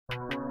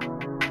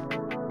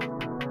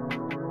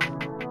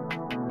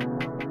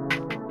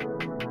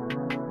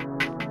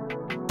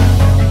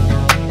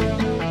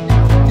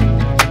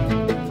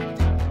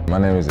My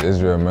name is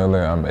Izzy.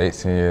 I'm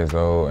 18 years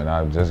old and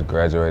I've just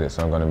graduated,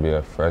 so I'm going to be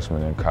a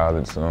freshman in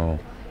college soon.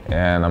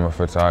 And I'm a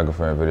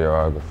photographer and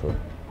videographer.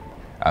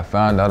 I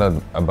found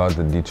out about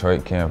the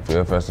Detroit Camp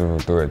Film Festival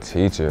through a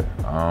teacher.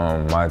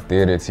 My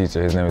theater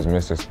teacher, his name is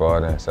Mr.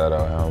 Spalding, shout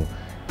out him.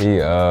 He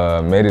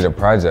made it a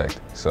project,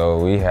 so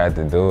we had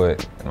to do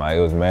it. Like, it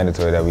was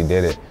mandatory that we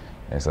did it.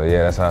 And so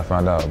yeah, that's how I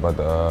found out about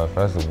the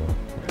festival.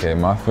 Okay,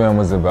 my film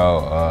was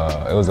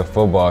about, it was a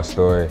football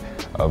story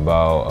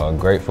about a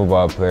great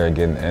football player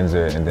getting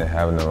injured and then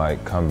having to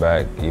like come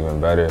back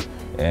even better,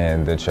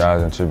 and the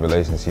trials and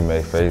tribulations he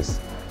may face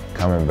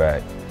coming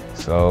back.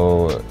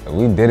 So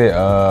we did it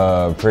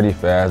pretty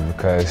fast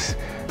because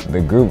the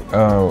group,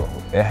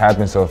 it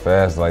happened so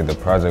fast, like the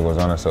project was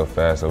on us so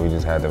fast, so we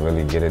just had to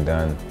really get it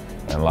done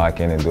and lock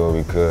in and do what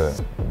we could.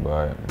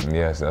 But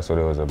yes, that's what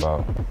it was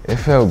about. It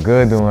felt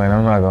good doing,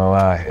 I'm not gonna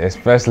lie,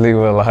 especially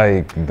with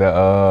like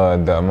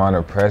the amount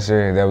of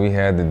pressure that we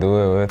had to do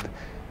it with.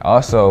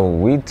 Also,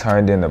 we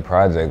turned in the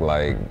project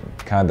like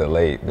kinda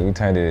late. We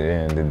turned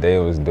it in the day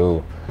it was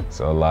due.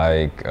 So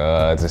like,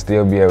 to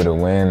still be able to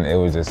win, it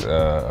was just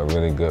a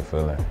really good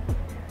feeling.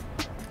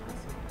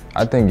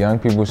 I think young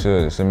people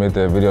should submit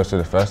their videos to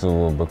the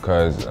festival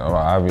because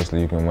obviously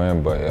you can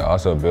win, but it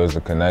also builds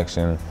a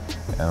connection,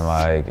 and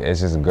like, it's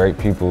just great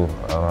people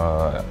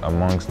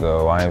amongst the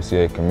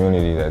YMCA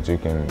community that you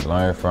can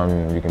learn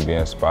from, you can be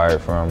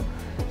inspired from.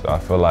 So I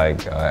feel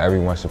like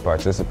everyone should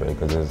participate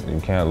because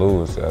you can't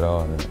lose at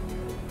all.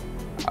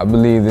 I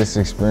believe this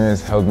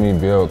experience helped me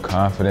build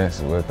confidence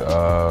with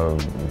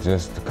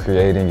just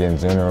creating in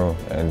general,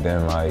 and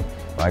then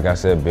like I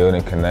said,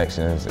 building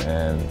connections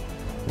and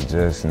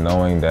just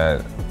knowing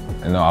that,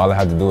 all I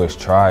have to do is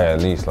try at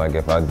least. Like,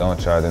 if I don't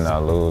try, then I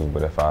lose,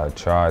 but if I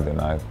try, then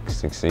I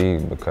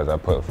succeed because I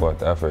put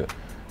forth effort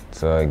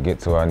to get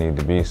to where I need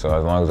to be. So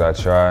as long as I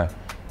try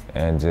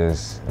and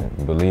just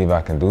believe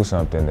I can do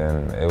something,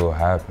 then it will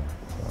happen.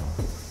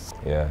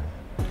 So, yeah.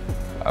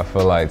 I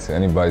feel like to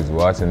anybody who's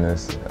watching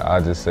this,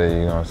 I just say,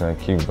 you know what I'm saying,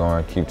 keep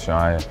going, keep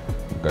trying,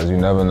 because you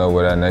never know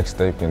where that next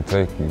step can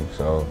take you.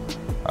 So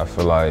I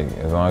feel like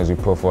as long as you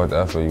put forth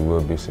effort, you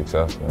will be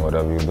successful in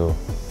whatever you do.